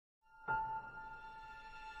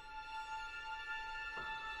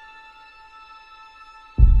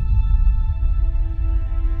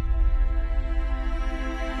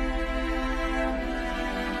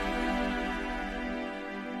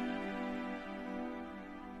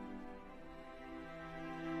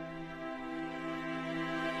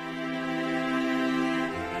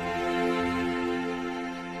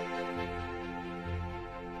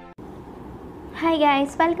Hi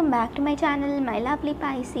guys, welcome back to my channel, my lovely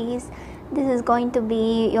Pisces. This is going to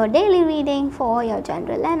be your daily reading for your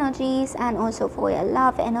general energies and also for your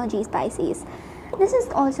love energies, Pisces. This is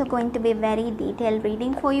also going to be very detailed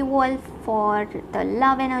reading for you all for the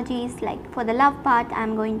love energies. Like for the love part,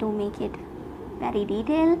 I'm going to make it very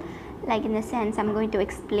detailed. Like in the sense, I'm going to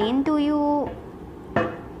explain to you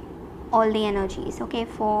all the energies, okay,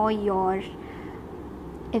 for your,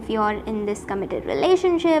 if you are in this committed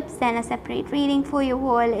relationships, then a separate reading for you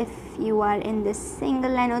all. If you are in this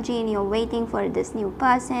single energy and you're waiting for this new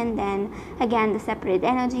person, then again the separate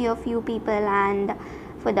energy of you people. And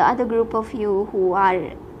for the other group of you who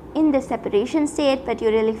are in the separation state but you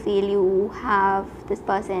really feel you have this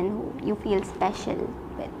person who you feel special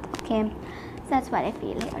with, okay, so that's what I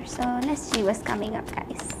feel here. So let's see what's coming up,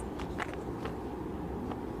 guys.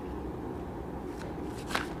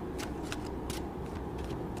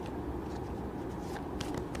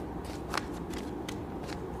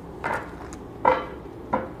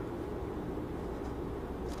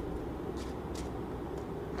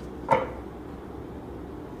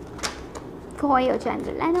 For your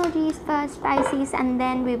general energies first, Pisces, and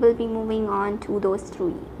then we will be moving on to those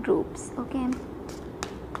three groups, okay.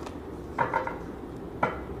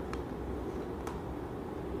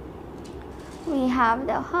 We have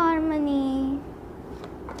the harmony,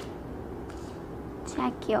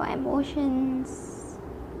 check your emotions.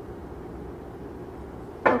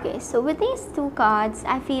 Okay, so with these two cards,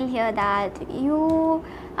 I feel here that you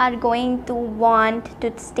are going to want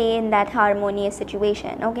to stay in that harmonious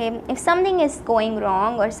situation, okay. If something is going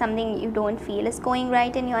wrong or something you don't feel is going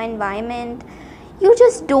right in your environment, you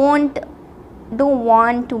just don't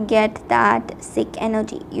want to get that sick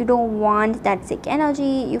energy. You don't want that sick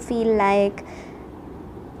energy. You feel like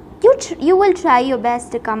you will try your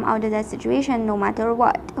best to come out of that situation no matter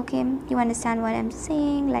what, okay. You understand what I'm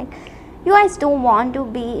saying? Like, you guys don't want to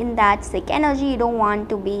be in that sick energy. You don't want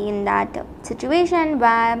to be in that situation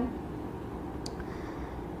where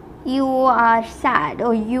you are sad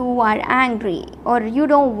or you are angry, or you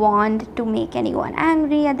don't want to make anyone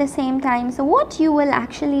angry at the same time. So what you will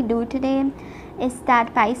actually do today is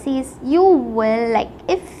that, Pisces, you will, like,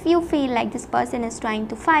 if you feel like this person is trying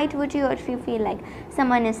to fight with you, or if you feel like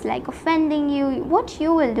someone is like offending you, what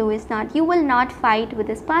you will do is you will not fight with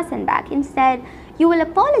this person back. Instead, you will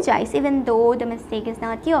apologize even though the mistake is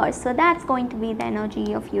not yours. So that's going to be the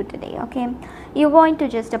energy of you today, okay. You're going to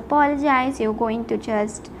just apologize. You're going to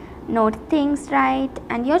just note things right,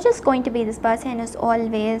 and you're just going to be this person who's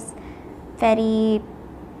always very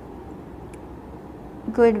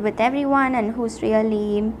good with everyone, and who's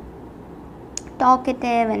really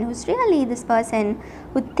talkative, and who's really this person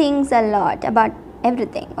who thinks a lot about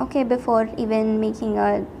everything, okay, before even making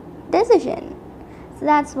a decision. So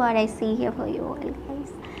that's what I see here for you all,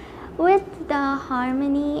 guys. With the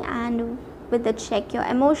harmony and with the check your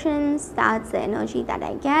emotions, that's the energy that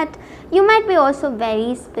I get. You might be also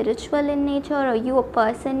very spiritual in nature, or you a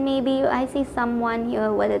person, maybe I see someone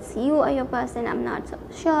here, whether it's you or your person, I'm not so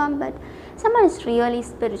sure, but someone is really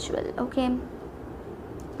spiritual, okay.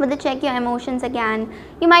 With the check your emotions, again,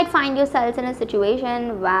 you might find yourselves in a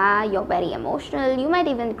situation where you're very emotional. You might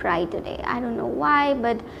even cry today. I don't know why,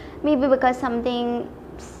 but maybe because something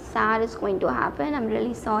sad is going to happen. I'm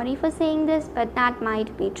really sorry for saying this, but that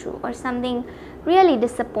might be true. Or something really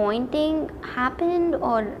disappointing happened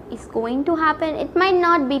or is going to happen. It might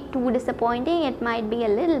not be too disappointing. It might be a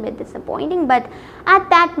little bit disappointing, but at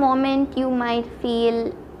that moment you might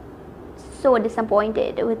feel so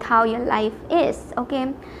disappointed with how your life is,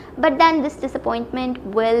 okay. But then this disappointment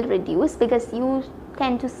will reduce because you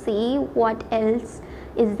tend to see what else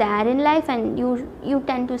is there in life, and you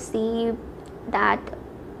tend to see that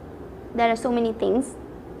there are so many things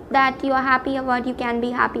that you are happy about, you can be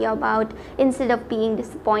happy about, instead of being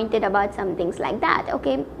disappointed about some things like that,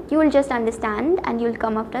 okay. You will just understand and you'll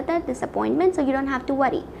come after that disappointment, so you don't have to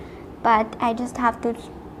worry. But I just have to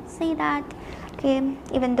say that, okay,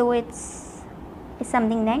 even though it's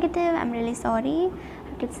something negative, I'm really sorry,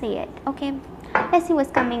 I could say it, okay. Let's see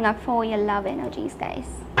what's coming up for your love energies, guys.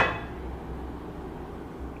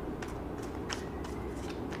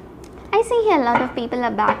 I see here a lot of people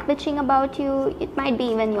are back bitching about you. It might be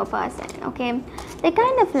even your person, okay. They're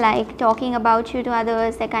kind of like talking about you to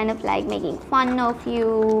others. They're kind of like making fun of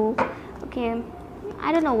you, okay.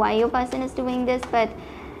 I don't know why your person is doing this, but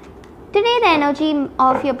today the energy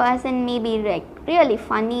of your person may be like really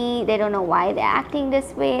funny. They don't know why they're acting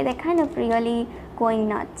this way. They're kind of really going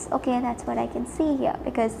nuts, okay. That's what I can see here,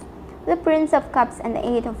 because the Prince of Cups and the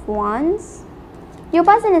Eight of Wands, your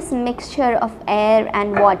person is a mixture of air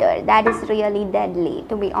and water. That is really deadly,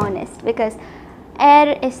 to be honest, because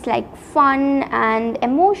Air is like fun and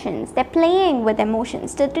emotions. They're playing with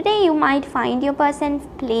emotions. So today you might find your person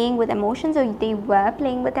playing with emotions, or they were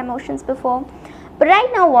playing with emotions before. But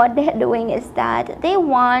right now what they're doing is that they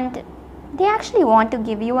actually want to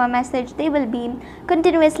give you a message. They will be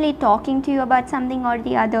continuously talking to you about something or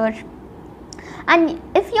the other. And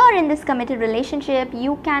if you're in this committed relationship,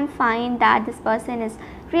 you can find that this person is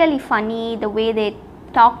really funny. The way they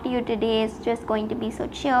talk to you today is just going to be so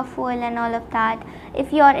cheerful and all of that.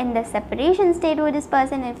 If you're in the separation state with this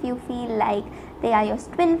person, if you feel like they are your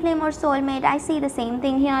twin flame or soulmate, I see the same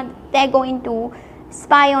thing here. They're going to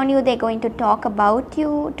spy on you. They're going to talk about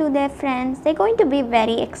you to their friends. They're going to be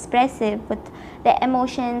very expressive with their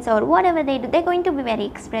emotions or whatever they do. They're going to be very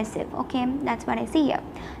expressive. Okay, that's what I see here.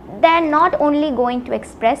 They're not only going to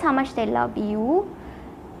express how much they love you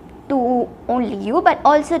to only you, but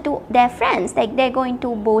also to their friends. Like they're going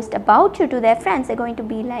to boast about you to their friends. They're going to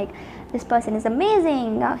be like, this person is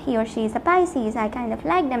amazing, he or she is a Pisces, I kind of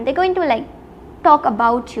like them. They're going to like talk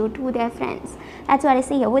about you to their friends. That's what I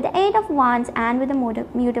see here with the 8 of Wands and with the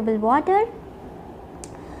mutable water.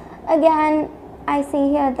 Again, I see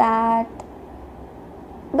here that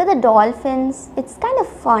with the dolphins, it's kind of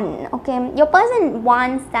fun. Okay, your person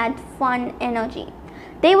wants that fun energy.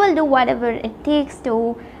 They will do whatever it takes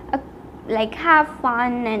to like have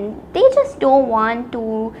fun, and they just don't want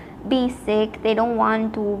to be sick. They don't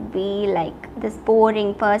want to be like this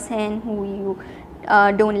boring person who you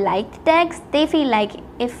don't like to text. They feel like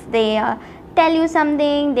if they tell you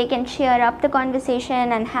something, they can cheer up the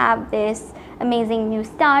conversation and have this amazing new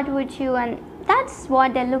start with you, and that's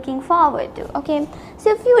what they're looking forward to. Okay,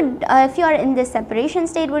 so if you're in this separation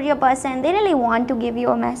state with your person, they really want to give you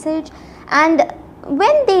a message, and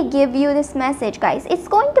when they give you this message, guys, it's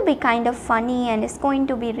going to be kind of funny and it's going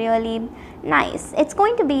to be really nice. It's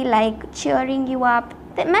going to be like cheering you up.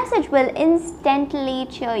 The message will instantly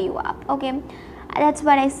cheer you up. Okay, that's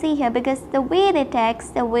what I see here, because the way they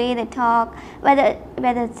text, the way they talk, whether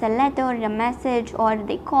it's a letter or a message, or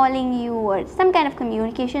they calling you, or some kind of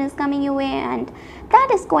communication is coming your way, and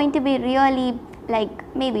that is going to be really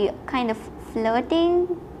like maybe kind of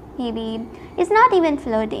flirting. Maybe it's not even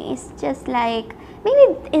flirting, it's just like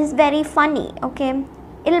maybe it's very funny. Okay,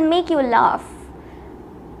 it'll make you laugh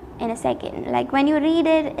in a second. Like when you read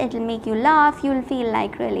it, it'll make you laugh. You'll feel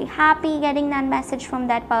like really happy getting that message from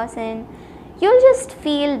that person. You'll just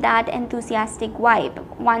feel that enthusiastic vibe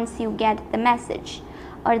once you get the message,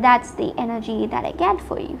 or that's the energy that I get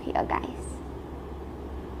for you here, guys.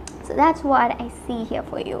 So that's what I see here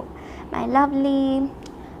for you, my lovely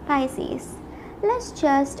Pisces. Let's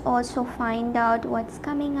just also find out what's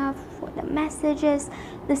coming up for the messages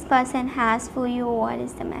this person has for you. What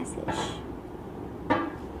is the message?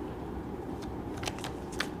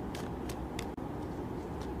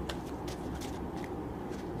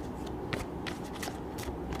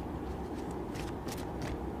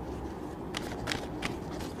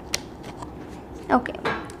 Okay,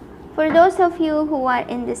 for those of you who are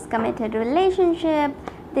in this committed relationship,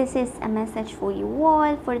 this is a message for you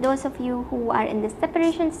all. For those of you who are in this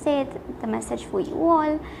separation state, the message for you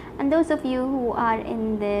all. And those of you who are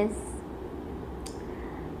in this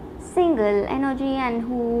single energy and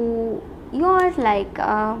who you're like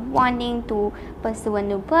wanting to pursue a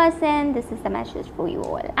new person, this is the message for you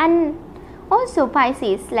all. And also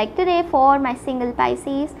Pisces, like today for my single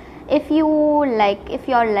Pisces, if you're like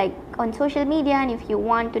on social media and if you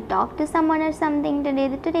want to talk to someone or something today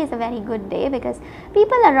is a very good day, because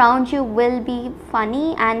people around you will be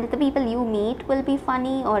funny and the people you meet will be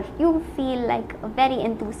funny, or you feel like a very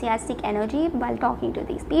enthusiastic energy while talking to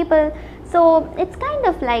these people. So it's kind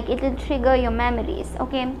of like it will trigger your memories.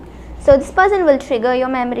 Okay, so this person will trigger your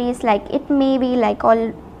memories. Like it may be like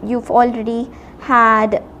you've already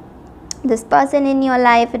had this person in your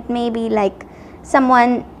life. It may be like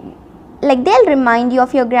someone, like they'll remind you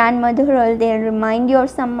of your grandmother, or they'll remind you of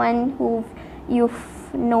someone who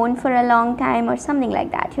you've known for a long time or something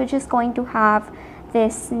like that. You're just going to have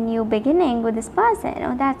this new beginning with this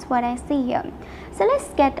person. That's what I see here. So let's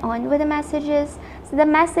get on with the messages. So the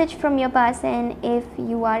message from your person, if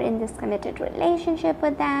you are in this committed relationship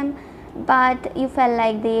with them but you felt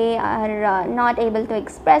like they are not able to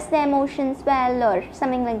express their emotions well or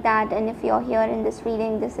something like that, and if you're here in this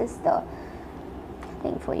reading, this is the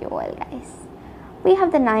thing for you all, guys. We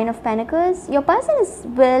have the 9 of Pentacles. Your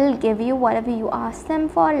person will give you whatever you ask them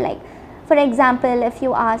for. Like for example, if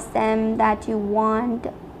you ask them that you want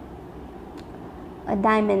a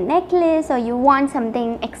diamond necklace or you want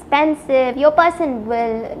something expensive, your person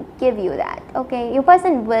will give you that. Okay, your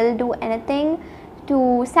person will do anything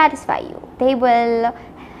to satisfy you. They will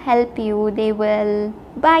help you, they will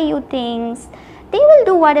buy you things, they will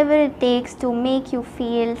do whatever it takes to make you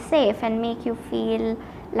feel safe and make you feel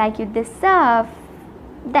like you deserve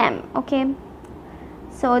them. Okay,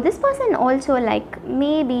 so this person also, like,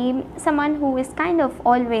 maybe someone who is kind of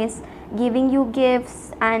always giving you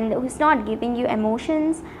gifts and who's not giving you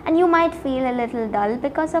emotions, and you might feel a little dull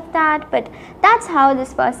because of that, but that's how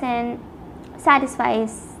this person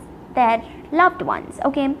satisfies their loved ones.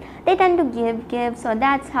 Okay, they tend to give gifts, so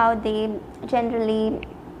that's how they generally,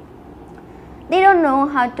 they don't know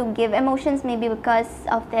how to give emotions, maybe because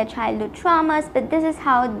of their childhood traumas, but this is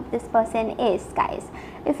how this person is, guys.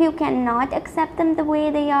 If you cannot accept them the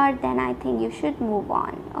way they are, then I think you should move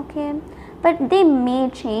on. Okay, but they may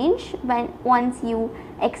change once you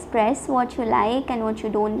express what you like and what you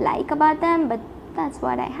don't like about them, but that's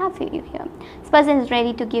what I have for you here. This person is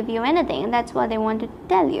ready to give you anything, and that's what they want to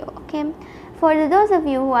tell you. Okay, for those of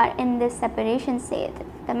you who are in this separation state,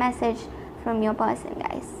 the message from your person,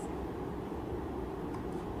 guys.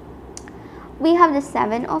 We have the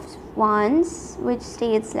 7 of Wands, which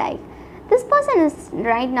states like, this person is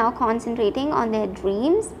right now concentrating on their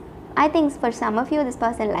dreams. I think for some of you, this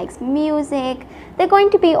person likes music. They're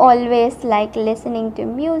going to be always like listening to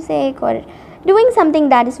music or doing something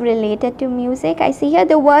that is related to music. I see here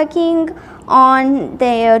they're working on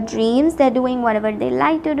their dreams. They're doing whatever they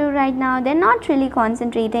like to do right now. They're not really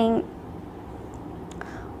concentrating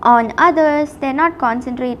on others. They're not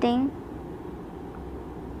concentrating.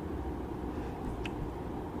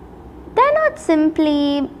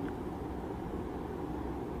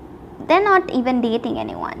 They're not even dating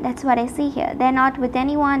anyone. That's what I see here. They're not with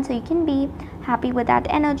anyone, so you can be happy with that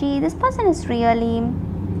energy. This person is really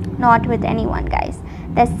not with anyone, guys.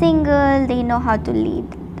 They're single. They know how to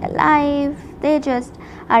lead their life. They just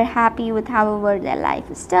are happy with however their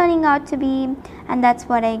life is turning out to be, and that's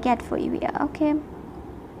what I get for you here. Okay,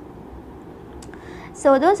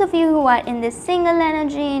 so those of you who are in this single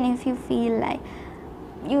energy, and if you feel like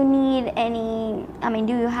you need any,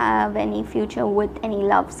 do you have any future with any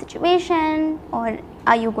love situation, or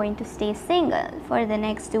are you going to stay single for the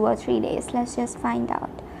next 2 or 3 days? Let's just find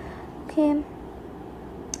out. Okay,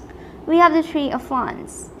 we have the 3 of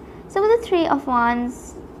Wands. So with the 3 of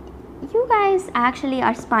Wands, you guys actually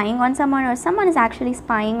are spying on someone, or someone is actually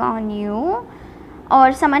spying on you,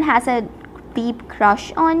 or someone has a deep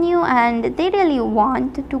crush on you and they really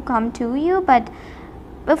want to come to you, but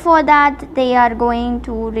before that they are going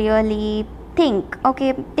to really think.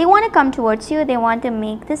 Okay, they want to come towards you, they want to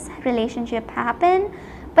make this relationship happen,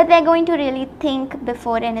 but they're going to really think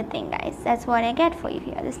before anything, guys. That's what I get for you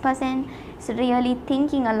here. This person is really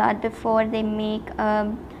thinking a lot before they make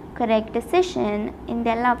a correct decision in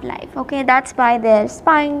their love life. Okay, that's why they're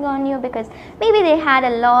spying on you, because maybe they had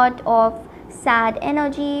a lot of sad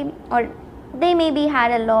energy, or they maybe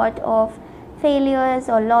had a lot of failures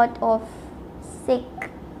or lot of sick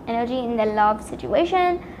energy in the love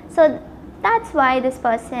situation. So that's why this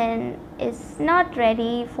person is not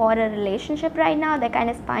ready for a relationship right now. They're kind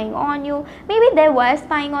of spying on you. Maybe they were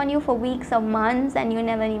spying on you for weeks or months and you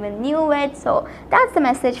never even knew it. So that's the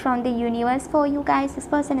message from the universe for you guys. This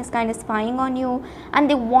person is kind of spying on you and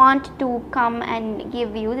they want to come and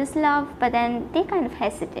give you this love, but then they're kind of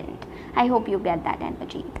hesitant. I hope you get that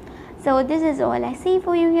energy. So this is all I see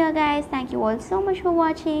for you here, guys. Thank you all so much for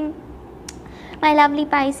watching. My lovely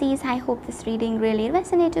Pisces, I hope this reading really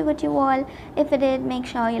resonated with you all. If it did, make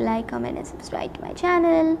sure you like, comment and subscribe to my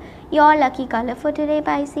channel. Your lucky color for today,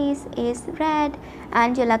 Pisces, is red,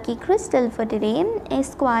 and your lucky crystal for today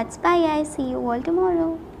is quartz. Bye guys, see you all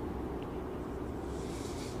tomorrow.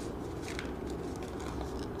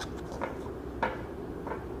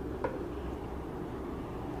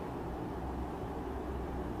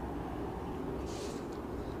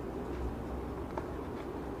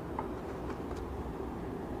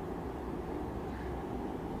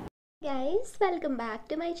 Guys, welcome back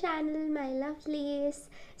to my channel, my lovelies.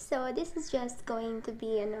 So this is just going to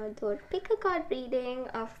be another pick a card reading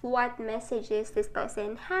of what messages this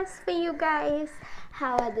person has for you guys.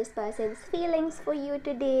 How are this person's feelings for you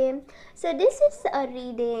today? So this is a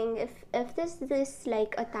reading. If this is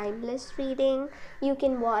like a timeless reading, you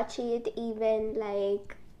can watch it even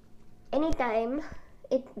like anytime.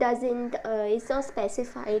 It doesn't it's not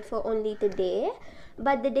specified for only today,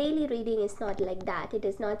 but the daily reading is not like that. It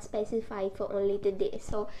is not specified for only today.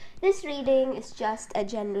 So this reading is just a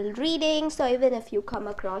general reading. So even if you come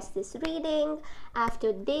across this reading after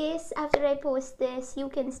I post this, you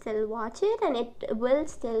can still watch it and it will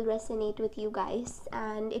still resonate with you guys,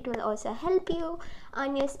 and it will also help you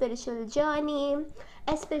on your spiritual journey,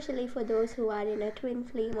 especially for those who are in a twin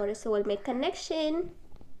flame or a soulmate connection.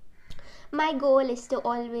 My goal is to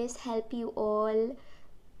always help you all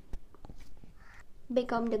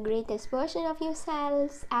become the greatest version of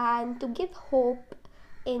yourselves, and to give hope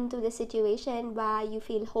into the situation where you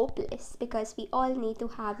feel hopeless, because we all need to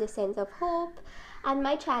have the sense of hope. And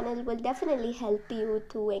my channel will definitely help you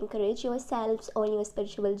to encourage yourselves on your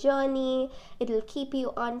spiritual journey. It will keep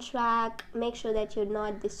you on track, make sure that you're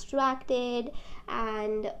not distracted,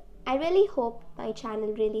 and I really hope my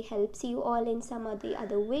channel really helps you all in some or the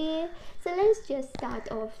other way. So let's just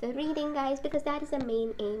start off the reading, guys, because that is the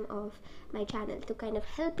main aim of my channel, to kind of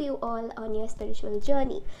help you all on your spiritual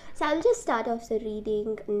journey. So I'll just start off the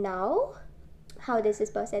reading now. How does this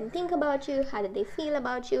person think about you? How do they feel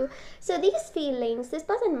about you? So these feelings, this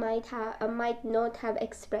person might not have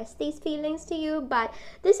expressed these feelings to you, but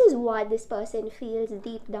this is what this person feels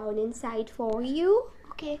deep down inside for you.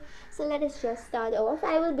 Okay, so let us just start off.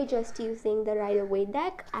 I will be just using the Rider-Waite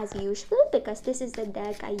deck as usual, because this is the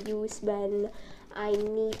deck I use when I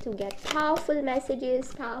need to get powerful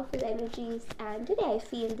messages, powerful energies, and today I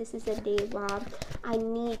feel this is a day where I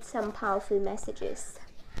need some powerful messages.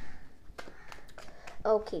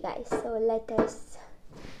 Okay guys, so let us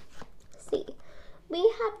see. We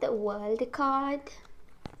have the World card.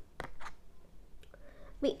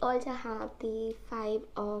 We also have the 5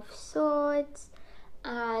 of Swords,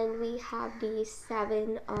 and we have the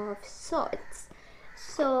 7 of Swords.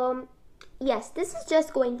 So yes, this is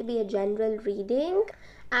just going to be a general reading,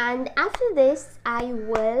 and after this I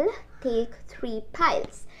will take 3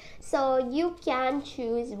 piles. So you can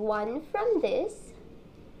choose one from this,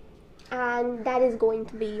 and that is going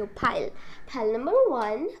to be your pile number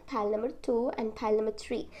 1, pile number 2, and pile number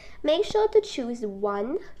 3. Make sure to choose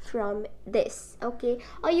one from this, okay?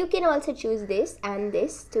 Or you can also choose this and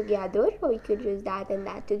this together, or you could choose that and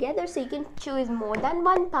that together. So you can choose more than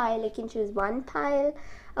one pile. You can choose one pile,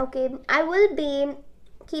 okay? I will be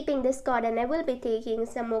keeping this card, and I will be taking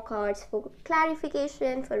some more cards for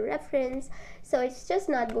clarification, for reference. So it's just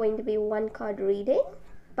not going to be one card reading,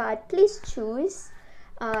 but please choose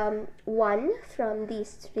one from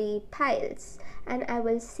these 3 piles, and I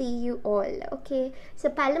will see you all, okay? So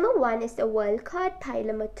pile number 1 is the World card, pile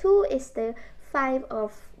number 2 is the 5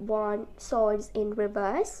 of Swords in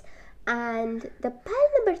reverse, and the pile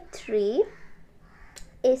number 3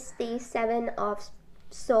 is the 7 of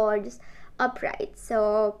Swords upright.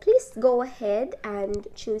 So please go ahead and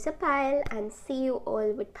choose a pile, and see you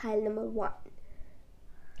all with pile number 1.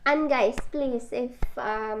 And guys, please, if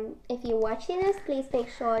you're watching this, please make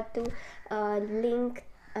sure to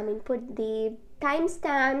put the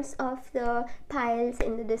timestamps of the piles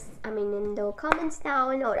in the comments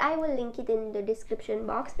down, or I will link it in the description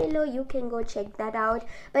box below. You can go check that out.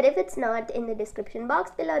 But if it's not in the description box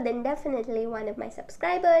below, then definitely one of my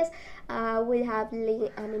subscribers would have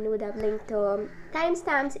linked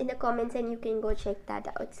timestamps in the comments, and you can go check that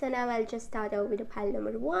out. So now I'll just start out with the pile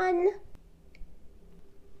number 1.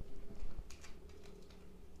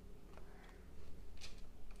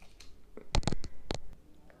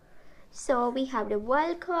 So we have the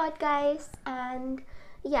World card, guys, and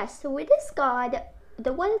yes, so with this card,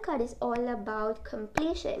 the World card is all about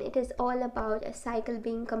completion. It is all about a cycle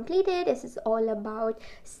being completed. This is all about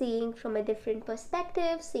seeing from a different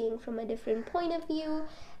perspective, seeing from a different point of view.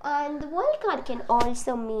 And the World card can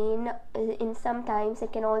also mean, sometimes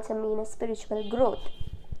it can also mean a spiritual growth.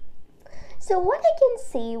 So what I can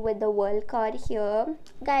see with the World card here,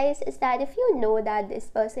 guys, is that if you know that this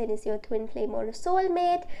person is your twin flame or a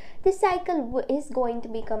soulmate, this cycle is going to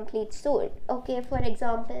be complete soon, okay? For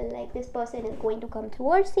example, like this person is going to come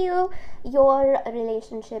towards you, your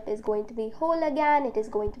relationship is going to be whole again, it is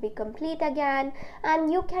going to be complete again,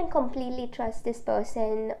 and you can completely trust this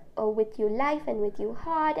person with your life and with your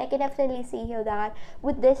heart. I can definitely see here that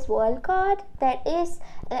with this World card, there is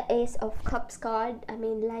the Ace of Cups card,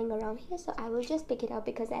 lying around here. So I will just pick it up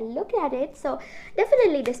because I looked at it. So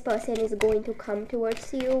definitely this person is going to come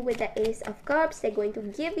towards you with the Ace of Cups. They're going to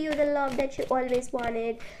give you the love that you always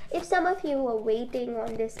wanted. If some of you were waiting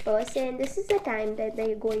on this person, this is the time that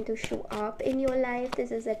they're going to show up in your life.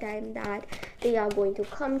 This is the time that they are going to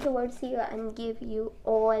come towards you and give you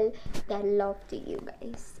all that love to you,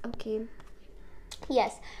 guys, okay?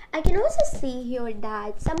 Yes, I can also see here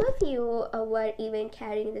that some of you were even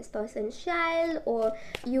carrying this person's child, or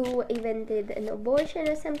you even did an abortion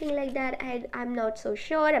or something like that. I'm not so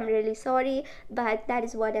sure. I'm really sorry, but that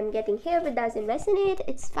is what I'm getting here. If it doesn't resonate,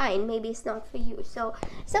 it's fine. Maybe it's not for you. So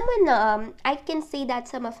someone, I can see that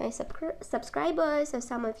some of my subscribers, or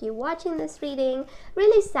some of you watching this reading,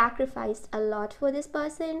 really sacrificed a lot for this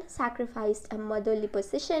person, sacrificed a motherly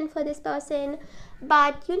position for this person.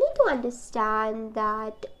 But you need to understand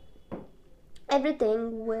that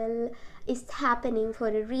everything is happening for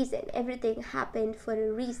a reason. Everything happened for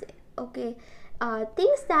a reason, okay?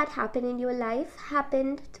 things that happen in your life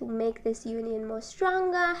happened to make this union more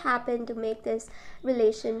stronger, happened to make this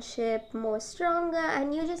relationship more stronger,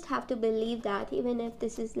 and you just have to believe that, even if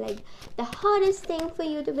this is like the hardest thing for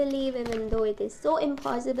you to believe, even though it is so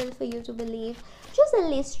impossible for you to believe, just at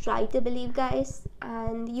least try to believe, guys,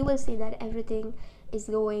 and you will see that everything is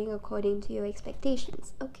going according to your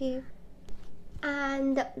expectations. Okay,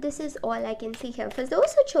 and this is all I can see here. For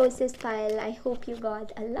those who chose this pile, I hope you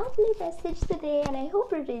got a lovely message today, and I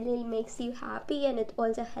hope it really makes you happy and it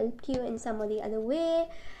also helped you in some or the other way.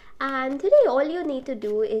 And today all you need to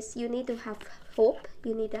do is you need to have hope,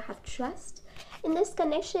 you need to have trust in this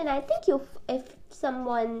connection. I think if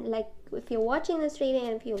someone, like if you're watching this reading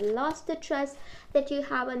and if you've lost the trust that you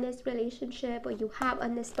have on this relationship or you have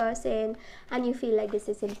on this person, and you feel like this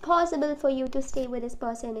is impossible for you to stay with this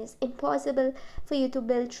person, it's impossible for you to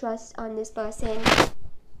build trust on this person,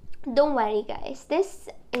 don't worry, guys, this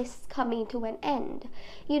is coming to an end.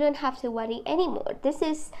 You don't have to worry anymore. This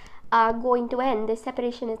is going to end. This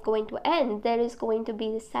separation is going to end. There is going to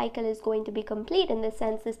be, the cycle is going to be complete, in the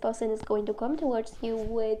sense this person is going to come towards you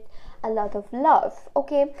with a lot of love.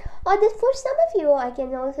 Okay, or this, for some of you, I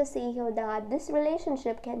can also see here that this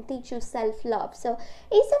relationship can teach you self-love. So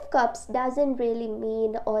Ace of Cups doesn't really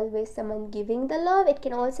mean always someone giving the love. It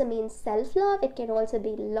can also mean self-love. It can also be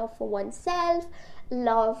love for oneself,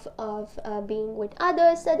 love of being with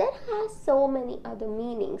others. So that has so many other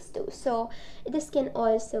meanings too. So this can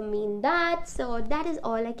also mean that. So that is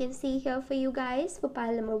all I can see here for you guys for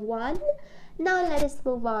pile number 1. Now let us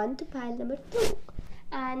move on to pile number 2.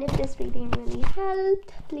 And if this reading really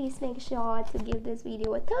helped, please make sure to give this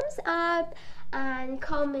video a thumbs up and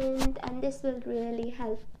comment, and this will really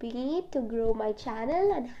help me to grow my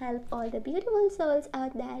channel and help all the beautiful souls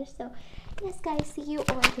out there. So yes, guys, see you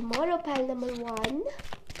on tomorrow, pile number 1.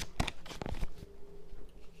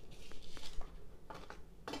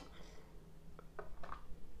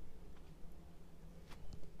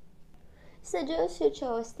 So those who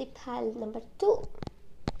chose the pile number 2.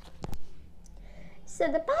 So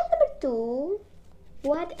the pile number 2,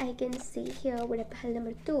 what I can see here with a pile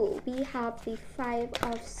number 2, we have the 5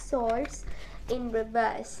 of Swords in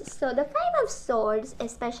reverse. So the 5 of Swords,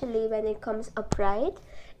 especially when it comes upright,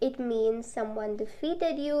 it means someone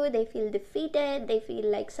defeated you, they feel defeated, they feel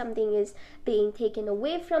like something is being taken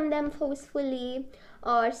away from them forcefully,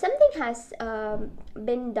 or something has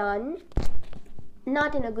been done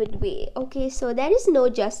not in a good way. Okay, so there is no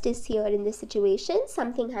justice here in this situation.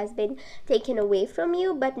 Something has been taken away from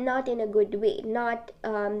you, but not in a good way, not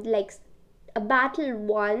like a battle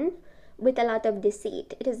won with a lot of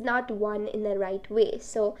deceit. It is not won in the right way.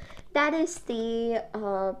 So that is the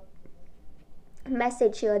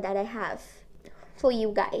message here that I have for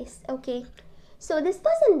you guys. Okay, so this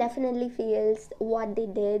person definitely feels what they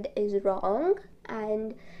did is wrong,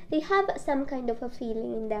 and they have some kind of a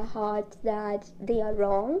feeling in their heart that they are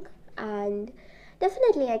wrong. And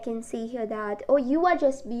definitely I can see here that, oh, you are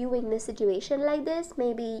just viewing the situation like this.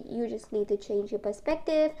 Maybe you just need to change your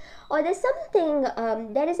perspective, or there's something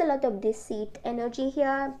there is a lot of deceit energy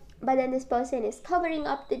here, but then this person is covering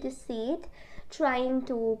up the deceit, trying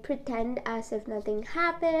to pretend as if nothing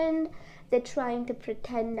happened. They're trying to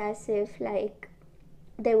pretend as if like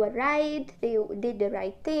they were right, they did the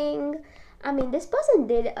right thing. I mean, this person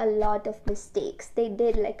did a lot of mistakes. They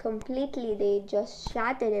did like completely, they just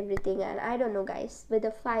shattered everything. And I don't know, guys, with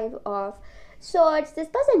the 5 of Swords, this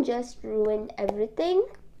person just ruined everything.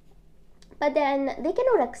 But then they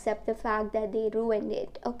cannot accept the fact that they ruined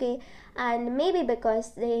it. Okay, and maybe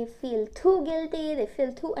because they feel too guilty, they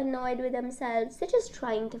feel too annoyed with themselves, they're just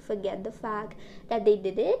trying to forget the fact that they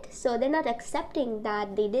did it. So they're not accepting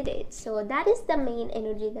that they did it. So that is the main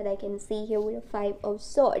energy that I can see here with the 5 of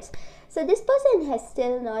Swords. So this person has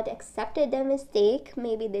still not accepted their mistake.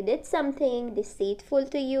 Maybe they did something deceitful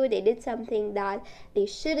to you, they did something that they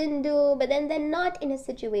shouldn't do, but then they're not in a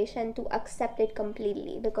situation to accept it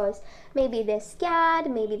completely, because maybe they're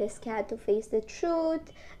scared, maybe they're scared to face the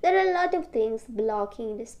truth. There are a lot of things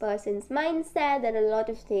blocking this person's mindset. There are a lot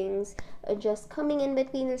of things just coming in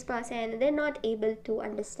between this person. They're not able to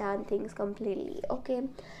understand things completely. Okay,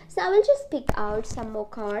 so I will just pick out some more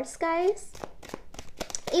cards, guys.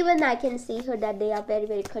 Even I can see here that they are very,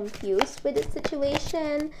 very confused with the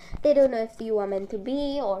situation. They don't know if you are meant to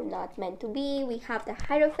be or not meant to be. We have the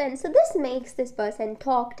Hierophant. So this makes this person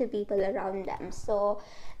talk to people around them. So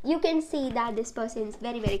you can see that this person is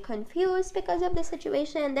very, very confused because of the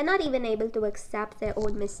situation. They're not even able to accept their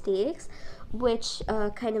own mistakes, which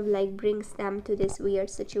kind of like brings them to this weird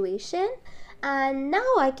situation. And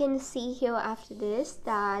now I can see here after this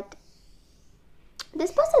that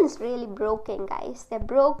this person is really broken, guys. They're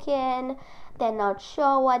broken. they're not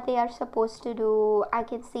sure what they are supposed to do. I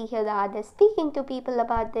can see here that they're speaking to people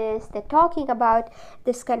about this, they're talking about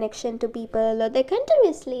this connection to people, or they're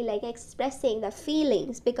continuously like expressing their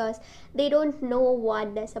feelings because they don't know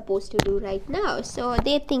what they're supposed to do right now. So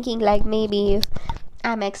they're thinking like, maybe if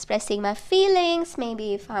I'm expressing my feelings,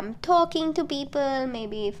 maybe if I'm talking to people,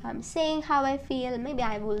 maybe if I'm saying how I feel, maybe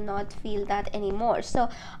I will not feel that anymore. So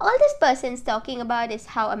all this person's talking about is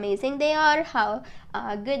how amazing they are, how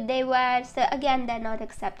good they were. So again, they're not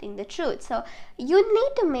accepting the truth. So you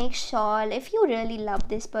need to make sure, if you really love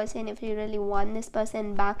this person, if you really want this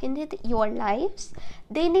person back into your lives,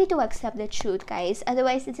 they need to accept the truth, guys.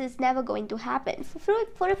 Otherwise, this is never going to happen.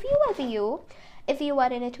 For a few of you, if you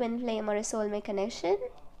are in a twin flame or a soulmate connection,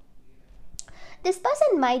 this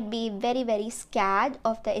person might be very, very scared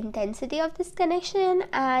of the intensity of this connection,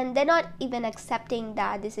 and they're not even accepting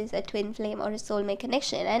that this is a twin flame or a soulmate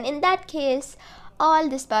connection. And in that case, all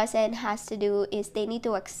this person has to do is they need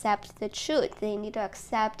to accept the truth. They need to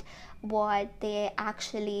accept what they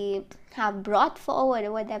actually have brought forward,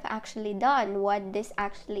 what they've actually done, what this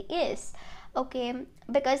actually is. Okay,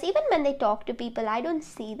 because even when they talk to people, I don't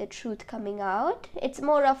see the truth coming out. It's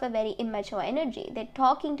more of a very immature energy. They're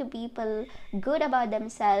talking to people good about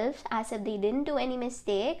themselves as if they didn't do any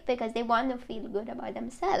mistake, because they want to feel good about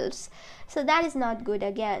themselves. So that is not good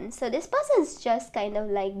again. So this person's just kind of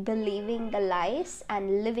like believing the lies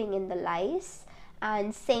and living in the lies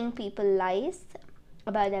and saying people lies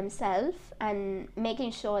about themselves and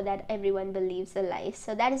making sure that everyone believes the lies.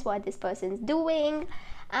 So that is what this person's doing.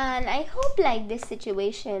 And I hope like this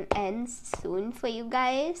situation ends soon for you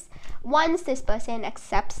guys. Once this person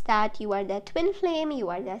accepts that you are their twin flame, you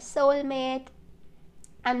are their soulmate,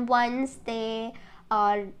 and once they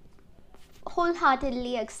are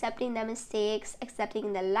wholeheartedly accepting their mistakes,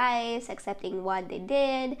 accepting the lies, accepting what they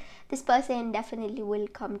did, this person definitely will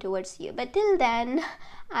come towards you. But till then,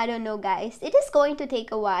 I don't know, guys. It is going to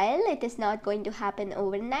take a while. It is not going to happen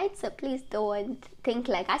overnight. So please don't think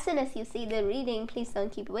like as soon as you see the reading, please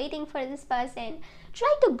don't keep waiting for this person.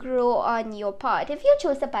 Try to grow on your part. If you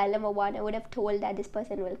chose the pile number 1, I would have told that this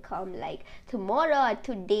person will come like tomorrow or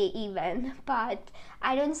today even. But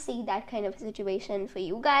I don't see that kind of situation for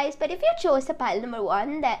you guys. But if you chose the pile number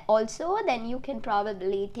 1, that also, then you can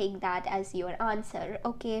probably take that as your answer.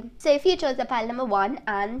 Okay. So if you chose the pile number 1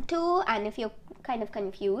 and 2, and if you're kind of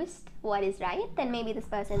confused what is right, then maybe this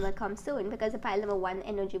person will come soon, because the pile number 1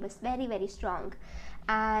 energy was very, very strong.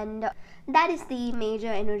 And that is the major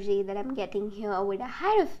energy that I'm getting here with a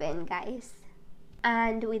Hierophant, guys,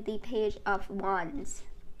 and with the Page of Wands.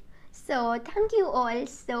 So thank you all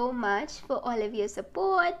so much for all of your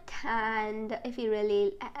support, and if you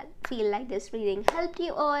really feel like this reading helped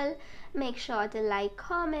you all, make sure to like,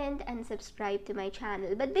 comment and subscribe to my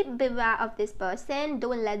channel. But beware of this person.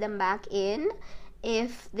 Don't let them back in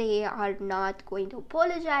if they are not going to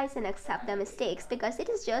apologize and accept their mistakes, because it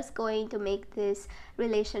is just going to make this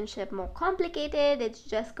relationship more complicated. It's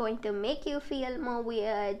just going to make you feel more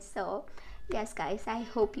weird. So yes, guys, I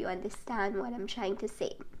hope you understand what I'm trying to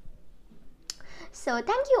say. So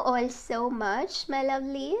thank you all so much, my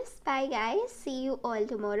lovelies. Bye guys, see you all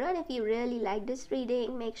tomorrow. And if you really like this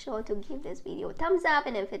reading, make sure to give this video a thumbs up,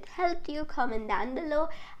 and if it helped you, comment down below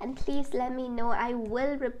and please let me know. I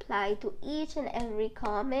will reply to each and every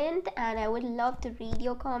comment, and I would love to read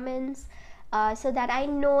your comments so that I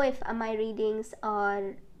know if my readings are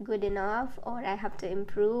good enough or I have to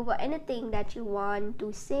improve, or anything that you want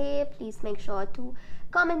to say. Please make sure to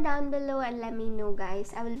comment down below and let me know,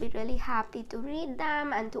 guys. I will be really happy to read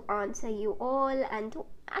them and to answer you all, and to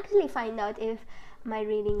actually find out if my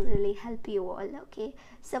reading really helped you all. Okay,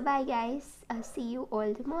 so bye guys, I'll see you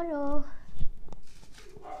all tomorrow.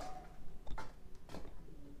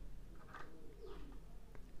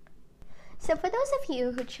 So for those of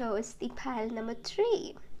you who chose the pile number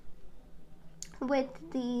 3 with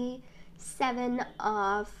the 7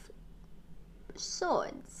 of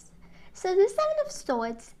Swords. So the 7 of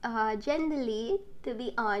Swords, generally, to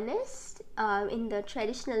be honest, in the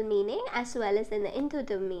traditional meaning as well as in the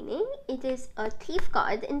intuitive meaning, it is a thief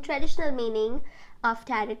card. In traditional meaning of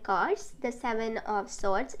tarot cards, the 7 of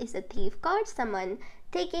Swords is a thief card, someone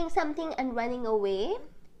taking something and running away.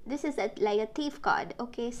 This is like a thief card.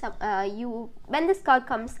 Okay, so when this card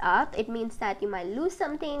comes up, it means that you might lose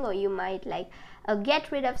something, or you might like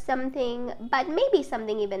get rid of something, but maybe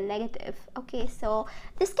something even negative. Okay, so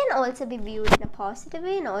this can also be viewed in a positive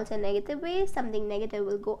way and also a negative way. Something negative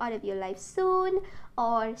will go out of your life soon,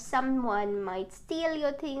 or someone might steal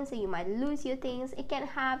your things, or you might lose your things. It can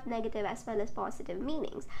have negative as well as positive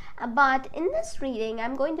meanings. But in this reading,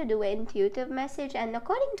 I'm going to do an intuitive message, and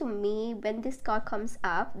according to me, when this card comes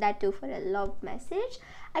up, that too for a love message,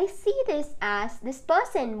 I see this as this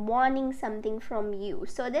person wanting something from you.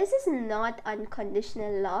 So this is not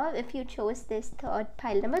unconditional love. If you chose this third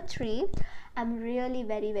pile number 3, I'm really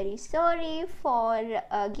very, very sorry for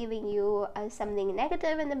giving you something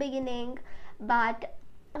negative in the beginning, but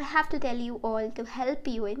I have to tell you all to help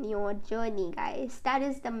you in your journey, guys. That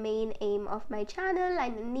is the main aim of my channel. I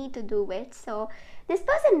need to do it. So this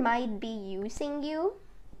person might be using you.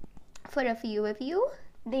 For a few of you,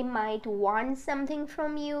 they might want something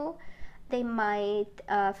from you. They might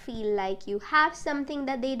feel like you have something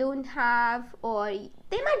that they don't have, or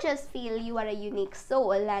they might just feel you are a unique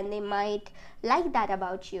soul and they might like that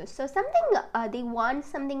about you. So something, they want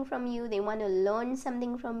something from you, they want to learn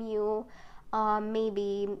something from you.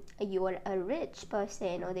 Maybe you're a rich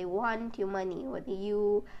person, or they want your money, or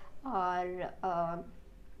you are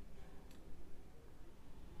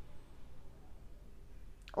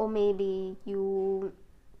or maybe you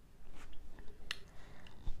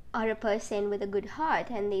are a person with a good heart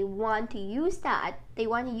and they want to use that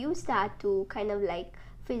to kind of like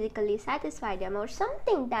physically satisfy them, or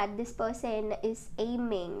something that this person is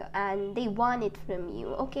aiming and they want it from you.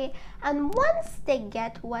 Okay, and once they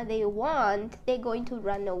get what they want, they're going to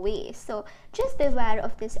run away. So just beware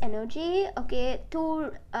of this energy. Okay,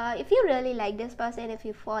 to if you really like this person, if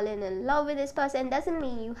you've fallen in love with this person, doesn't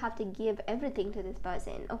mean you have to give everything to this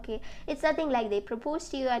person. Okay, it's nothing like they propose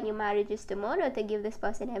to you and your marriage is tomorrow to give this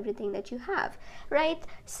person everything that you have, right?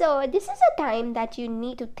 So this is a time that you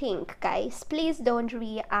need to think, guys. Please don't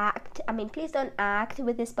please don't act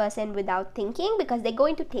with this person without thinking, because they're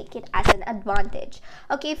going to take it as an advantage.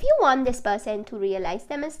 Okay, if you want this person to realize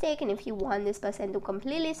their mistake, and if you want this person to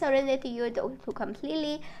completely surrender to you, to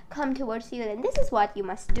completely come towards you, then this is what you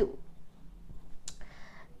must do.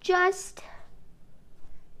 Just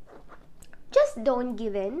don't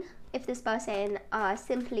give in. If this person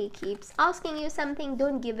simply keeps asking you something,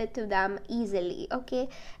 don't give it to them easily. Okay,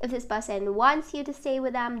 if this person wants you to stay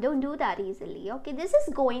with them, don't do that easily. Okay, this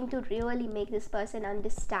is going to really make this person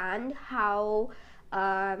understand how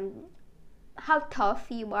tough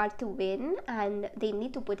you are to win, and they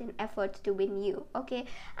need to put in effort to win you. Okay,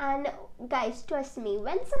 and guys, trust me,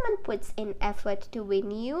 when someone puts in effort to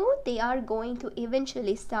win you, they are going to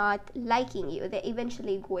eventually start liking you. They're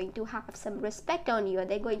eventually going to have some respect on you,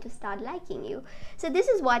 they're going to start liking you. So this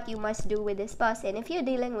is what you must do with this person. If you're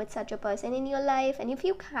dealing with such a person in your life, and if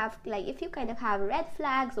you kind of have red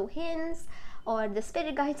flags or hints, or the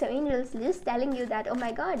spirit guides or angels just telling you that, oh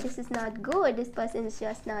my god, this is not good, this person is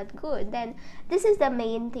just not good, then this is the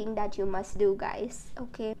main thing that you must do, guys.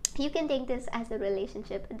 Okay, you can take this as a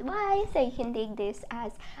relationship advice, or you can take this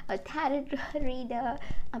as a tarot reader,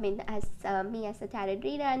 me as a tarot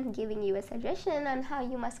reader, and giving you a suggestion on how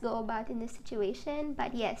you must go about in this situation.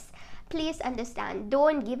 But yes, please understand,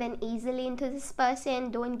 don't give in easily into this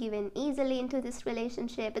person, don't give in easily into this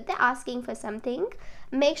relationship. If they're asking for something,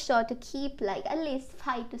 make sure to keep like at least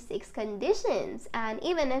 5 to 6 conditions, and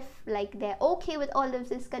even if like they're okay with all of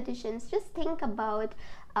these conditions, just think about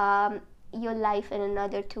your life in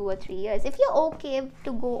another 2 or 3 years. If you're okay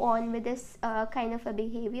to go on with this kind of a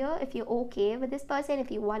behavior, if you're okay with this person,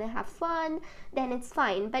 if you want to have fun, then it's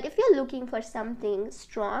fine. But if you're looking for something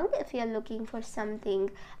strong, if you're looking for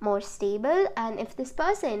something more stable, and if this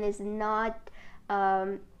person is not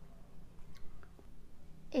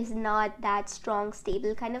that strong,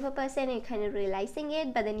 stable kind of a person, and you're kind of realizing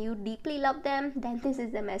it, but then you deeply love them, then this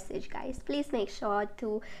is the message, guys. Please make sure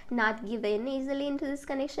to not give in easily into this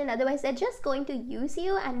connection. Otherwise, they're just going to use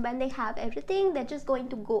you, and when they have everything, they're just going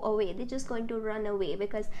to go away. They're just going to run away,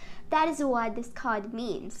 because that is what this card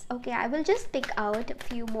means. Okay, I will just pick out a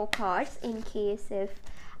few more cards in case if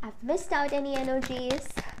I've missed out any energies.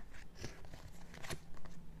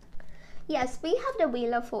 Yes, we have the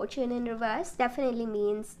Wheel of Fortune in reverse. Definitely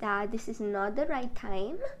means that this is not the right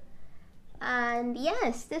time. And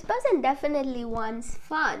yes, this person definitely wants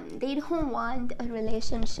fun. They don't want a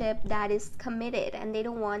relationship that is committed, and they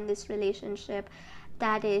don't want this relationship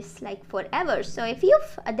that is like forever. So if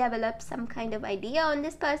you've developed some kind of idea on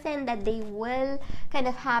this person that they will kind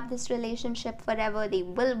of have this relationship forever, they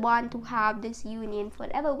will want to have this union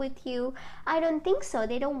forever with you, I don't think so.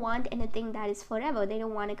 They don't want anything that is forever. They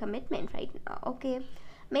don't want a commitment right now. Okay,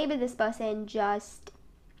 maybe this person just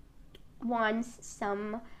wants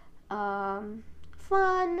some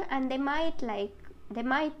fun, and they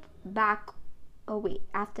might back away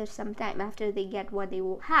after some time, after they get what they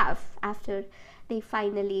will have, after they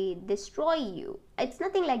finally destroy you. It's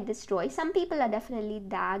nothing like destroy. Some people are definitely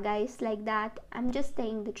that guys like that. I'm just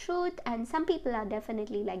saying the truth, and some people are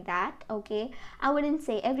definitely like that. Okay, I wouldn't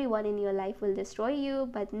say everyone in your life will destroy you,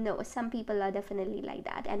 but no, some people are definitely like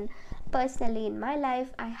that. And personally in my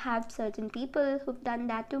life, I have certain people who've done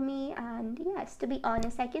that to me, and yes, to be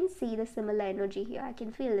honest, I can see the similar energy here, I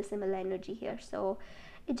can feel the similar energy here. So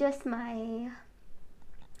it's just my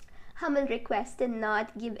humble request to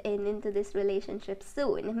not give in into this relationship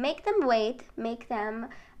soon. Make them wait, make them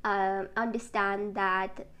understand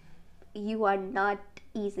that you are not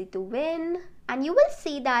easy to win, and you will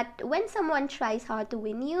see that when someone tries hard to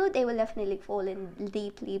win you, they will definitely fall in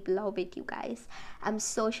deeply love with you guys. I'm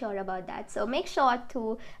so sure about that. So make sure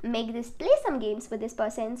to play some games with this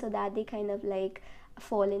person, so that they kind of like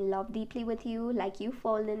fall in love deeply with you, like you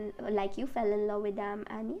fell in love with them.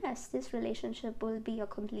 And yes, this relationship will be a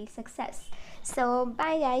complete success. So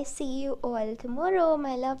bye guys, see you all tomorrow,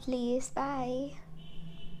 my lovelies. Bye.